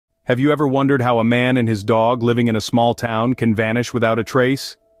Have you ever wondered how a man and his dog living in a small town can vanish without a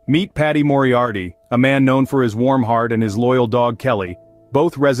trace? Meet Paddy Moriarty, a man known for his warm heart and his loyal dog Kelly,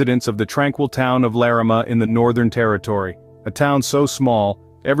 both residents of the tranquil town of Larrimah in the Northern Territory, a town so small,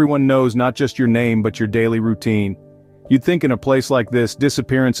 everyone knows not just your name but your daily routine. You'd think in a place like this,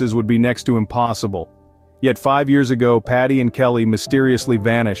 disappearances would be next to impossible. Yet 5 years ago, Paddy and Kelly mysteriously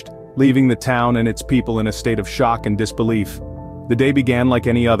vanished, leaving the town and its people in a state of shock and disbelief. The day began like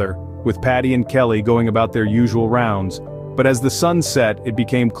any other, with Paddy and Kelly going about their usual rounds, but as the sun set, it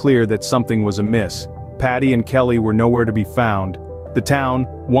became clear that something was amiss. Paddy and Kelly were nowhere to be found. The town,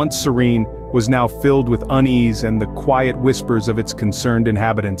 once serene, was now filled with unease and the quiet whispers of its concerned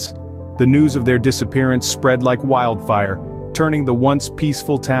inhabitants. The news of their disappearance spread like wildfire, turning the once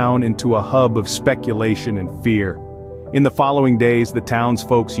peaceful town into a hub of speculation and fear. In the following days, the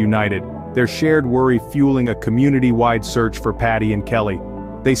townsfolk united, their shared worry fueling a community-wide search for Paddy and Kelly.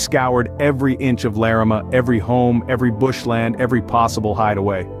 They scoured every inch of Larrimah, every home, every bushland, every possible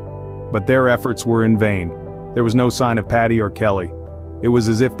hideaway. But their efforts were in vain. There was no sign of Paddy or Kelly. It was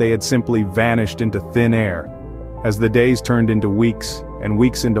as if they had simply vanished into thin air. As the days turned into weeks, and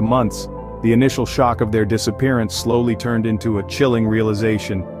weeks into months, the initial shock of their disappearance slowly turned into a chilling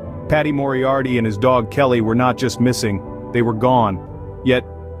realization. Paddy Moriarty and his dog Kelly were not just missing, they were gone. Yet,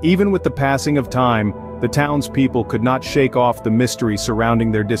 even with the passing of time, the townspeople could not shake off the mystery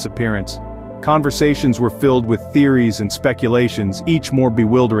surrounding their disappearance. Conversations were filled with theories and speculations, each more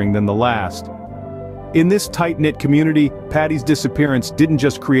bewildering than the last. In this tight-knit community, Paddy's disappearance didn't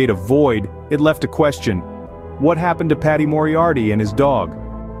just create a void, it left a question. What happened to Paddy Moriarty and his dog?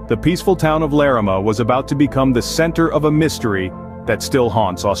 The peaceful town of Larrimah was about to become the center of a mystery that still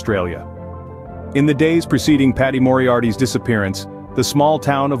haunts Australia. In the days preceding Paddy Moriarty's disappearance, the small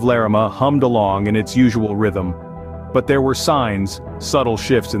town of Larrimah hummed along in its usual rhythm. But there were signs, subtle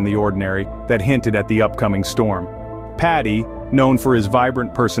shifts in the ordinary, that hinted at the upcoming storm. Paddy, known for his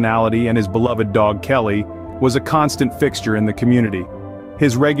vibrant personality and his beloved dog Kelly, was a constant fixture in the community.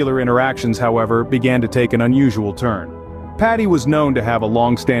 His regular interactions, however, began to take an unusual turn. Paddy was known to have a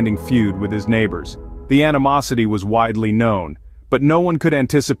long-standing feud with his neighbors. The animosity was widely known, but no one could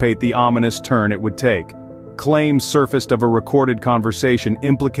anticipate the ominous turn it would take. Claims surfaced of a recorded conversation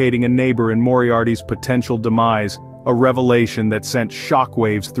implicating a neighbor in Moriarty's potential demise, a revelation that sent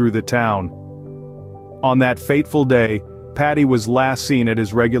shockwaves through the town. On that fateful day, Paddy was last seen at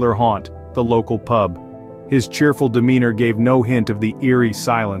his regular haunt, the local pub. His cheerful demeanor gave no hint of the eerie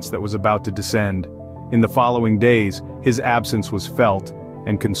silence that was about to descend. In the following days, his absence was felt,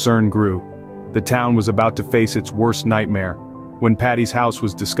 and concern grew. The town was about to face its worst nightmare. When Paddy's house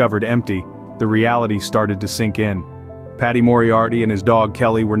was discovered empty, the reality started to sink in. Paddy Moriarty and his dog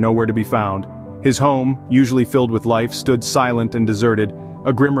Kelly were nowhere to be found. His home, usually filled with life, stood silent and deserted,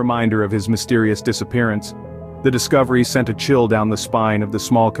 a grim reminder of his mysterious disappearance. The discovery sent a chill down the spine of the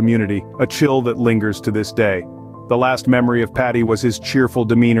small community, a chill that lingers to this day. The last memory of Paddy was his cheerful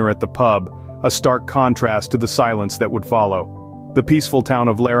demeanor at the pub, a stark contrast to the silence that would follow. The peaceful town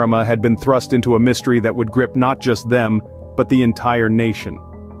of Larrimah had been thrust into a mystery that would grip not just them, but the entire nation.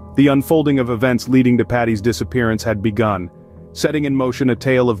 The unfolding of events leading to Paddy's disappearance had begun, setting in motion a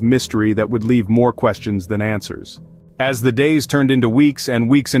tale of mystery that would leave more questions than answers. As the days turned into weeks and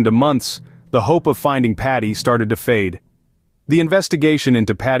weeks into months, the hope of finding Paddy started to fade. The investigation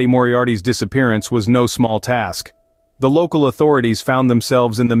into Paddy Moriarty's disappearance was no small task. The local authorities found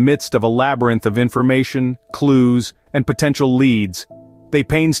themselves in the midst of a labyrinth of information, clues, and potential leads. They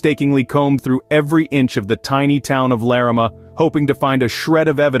painstakingly combed through every inch of the tiny town of Larrimah, hoping to find a shred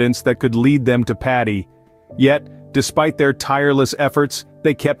of evidence that could lead them to Paddy. Yet, despite their tireless efforts,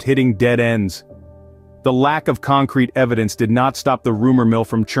 they kept hitting dead ends. The lack of concrete evidence did not stop the rumor mill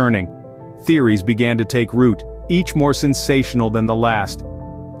from churning. Theories began to take root, each more sensational than the last.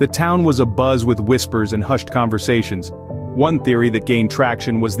 The town was abuzz with whispers and hushed conversations. One theory that gained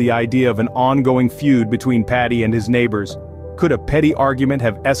traction was the idea of an ongoing feud between Paddy and his neighbors. Could a petty argument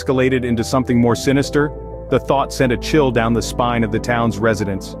have escalated into something more sinister? The thought sent a chill down the spine of the town's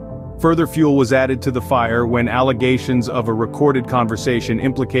residents. Further fuel was added to the fire when allegations of a recorded conversation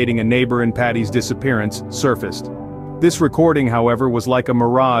implicating a neighbor in Paddy's disappearance surfaced. This recording, however, was like a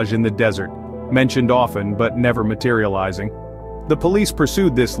mirage in the desert, mentioned often but never materializing. The police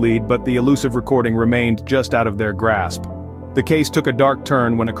pursued this lead, but the elusive recording remained just out of their grasp. The case took a dark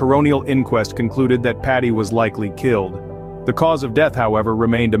turn when a coronial inquest concluded that Paddy was likely killed. The cause of death, however,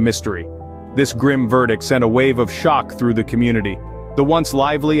 remained a mystery. This grim verdict sent a wave of shock through the community. The once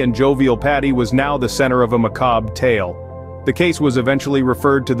lively and jovial Paddy was now the center of a macabre tale. The case was eventually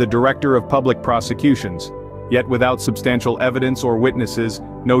referred to the Director of Public Prosecutions. Yet without substantial evidence or witnesses,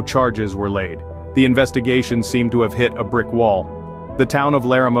 no charges were laid. The investigation seemed to have hit a brick wall. The town of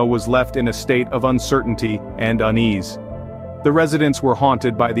Larrimah was left in a state of uncertainty and unease. The residents were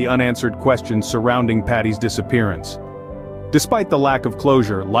haunted by the unanswered questions surrounding Paddy's disappearance. Despite the lack of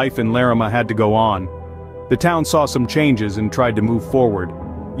closure, life in Larrimah had to go on. The town saw some changes and tried to move forward.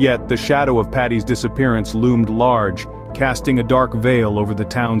 Yet the shadow of Paddy's disappearance loomed large, casting a dark veil over the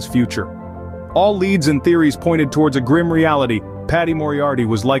town's future. All leads and theories pointed towards a grim reality: Paddy Moriarty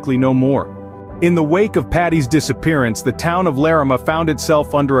was likely no more. In the wake of Paddy's disappearance, the town of Larrimah found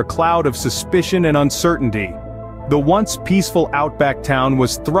itself under a cloud of suspicion and uncertainty. The once peaceful outback town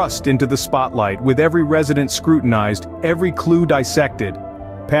was thrust into the spotlight, with every resident scrutinized, every clue dissected.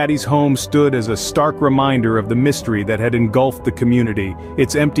 Paddy's home stood as a stark reminder of the mystery that had engulfed the community,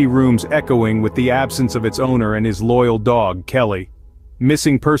 its empty rooms echoing with the absence of its owner and his loyal dog, Kelly.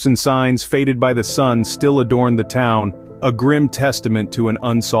 Missing person signs faded by the sun still adorned the town, a grim testament to an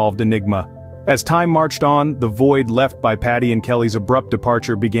unsolved enigma. As time marched on, the void left by Paddy and Kelly's abrupt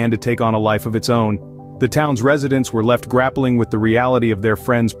departure began to take on a life of its own. The town's residents were left grappling with the reality of their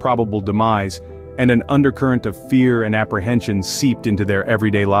friend's probable demise, and an undercurrent of fear and apprehension seeped into their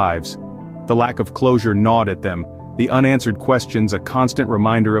everyday lives. The lack of closure gnawed at them, the unanswered questions a constant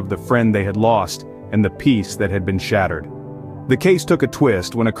reminder of the friend they had lost, and the peace that had been shattered. The case took a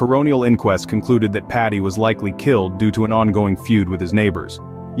twist when a coronial inquest concluded that Paddy was likely killed due to an ongoing feud with his neighbors.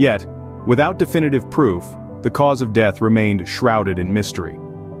 Yet, without definitive proof, the cause of death remained shrouded in mystery.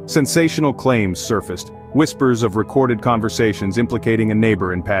 Sensational claims surfaced, whispers of recorded conversations implicating a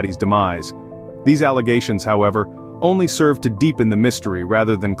neighbor in Paddy's demise. These allegations, however, only served to deepen the mystery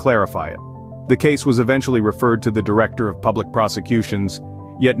rather than clarify it. The case was eventually referred to the Director of Public Prosecutions,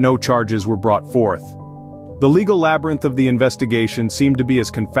 yet no charges were brought forth. The legal labyrinth of the investigation seemed to be as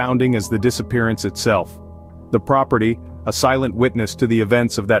confounding as the disappearance itself. The property, a silent witness to the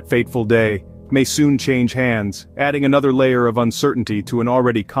events of that fateful day, may soon change hands, adding another layer of uncertainty to an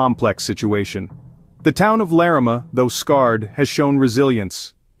already complex situation. The town of Larrimah, though scarred, has shown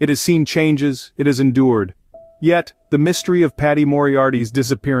resilience. It has seen changes, it has endured. Yet, the mystery of Paddy Moriarty's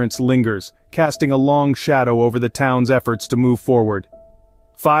disappearance lingers, casting a long shadow over the town's efforts to move forward.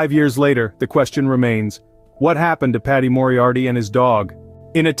 5 years later, the question remains: what happened to Paddy Moriarty and his dog?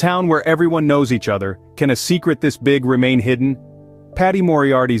 In a town where everyone knows each other, can a secret this big remain hidden? Paddy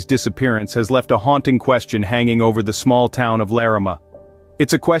Moriarty's disappearance has left a haunting question hanging over the small town of Larrimah.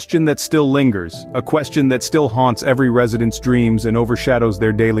 It's a question that still lingers, a question that still haunts every resident's dreams and overshadows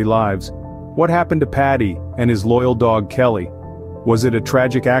their daily lives. What happened to Paddy and his loyal dog Kelly? Was it a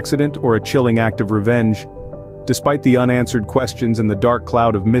tragic accident or a chilling act of revenge? Despite the unanswered questions and the dark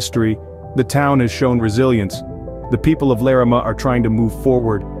cloud of mystery, the town has shown resilience. The people of Larrimah are trying to move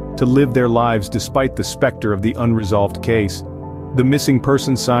forward, to live their lives despite the specter of the unresolved case. The missing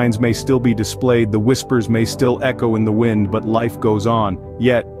person signs may still be displayed, the whispers may still echo in the wind, but life goes on.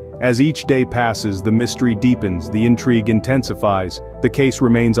 Yet, as each day passes, the mystery deepens, the intrigue intensifies, the case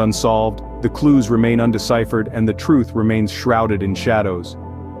remains unsolved, the clues remain undeciphered, and the truth remains shrouded in shadows.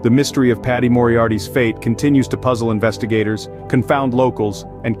 The mystery of Paddy Moriarty's fate continues to puzzle investigators, confound locals,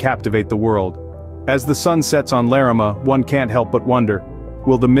 and captivate the world. As the sun sets on Larrimah, one can't help but wonder,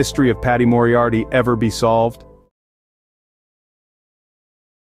 will the mystery of Paddy Moriarty ever be solved?